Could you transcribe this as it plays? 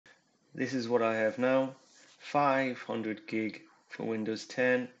This is what I have now: 500 gig for Windows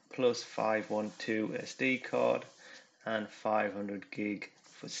 10 plus 512 SD card and 500 gig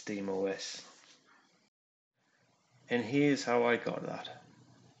for SteamOS. And here's how I got that.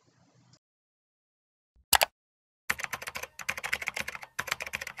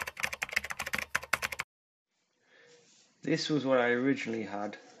 This was what I originally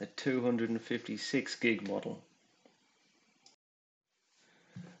had, the 256 gig model.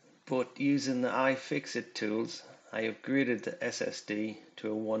 But using the iFixit tools, I upgraded the SSD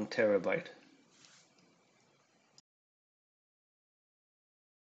to a 1 terabyte.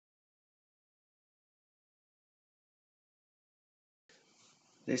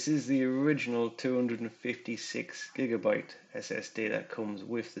 This is the original 256 gigabyte SSD that comes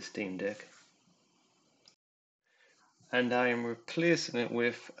with the Steam Deck. And I am replacing it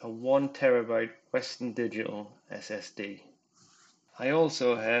with a 1 terabyte Western Digital SSD. I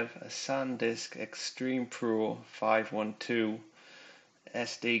also have a SanDisk Extreme Pro 512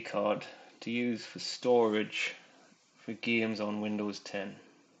 SD card to use for storage for games on Windows 10.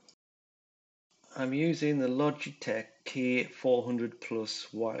 I'm using the Logitech K400 Plus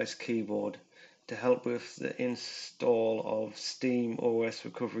wireless keyboard to help with the install of Steam OS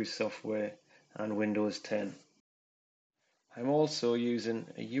recovery software and Windows 10. I'm also using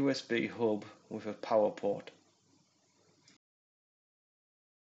a USB hub with a power port.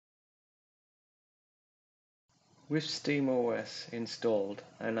 With Steam OS installed,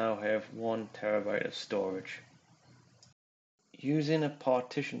 I now have 1 terabyte of storage. Using a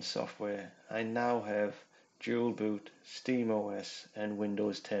partition software, I now have dual boot, Steam OS and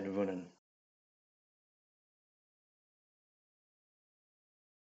Windows 10 running.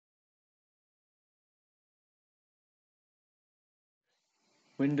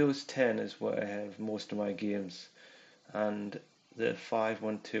 Windows 10 is where I have most of my games, and the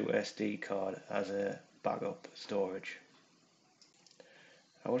 512 SD card as a backup storage.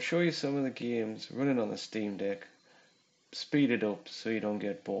 I will show you some of the games running on the Steam Deck, speed it up so you don't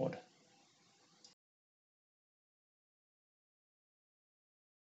get bored.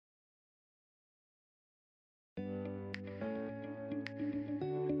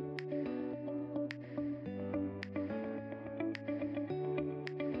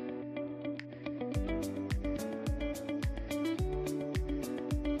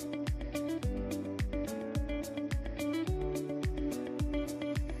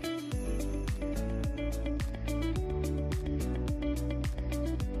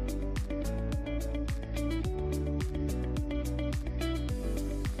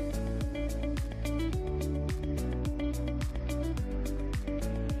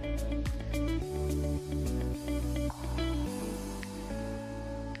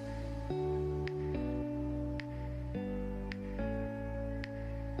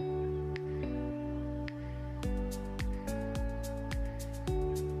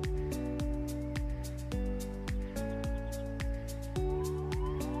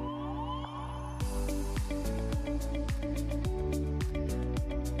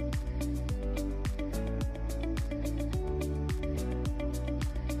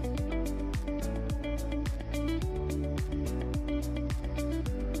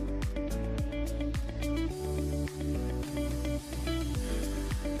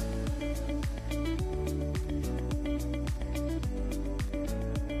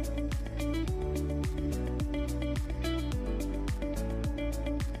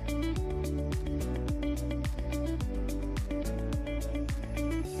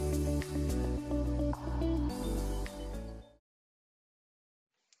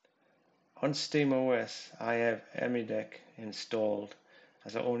 On SteamOS, I have EmuDeck installed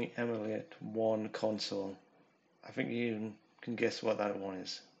as I only emulate one console. I think you can guess what that one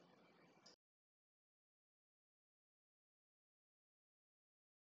is.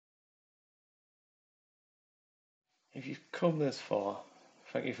 If you've come this far,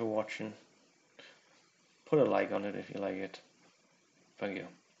 thank you for watching. Put a like on it if you like it. Thank you.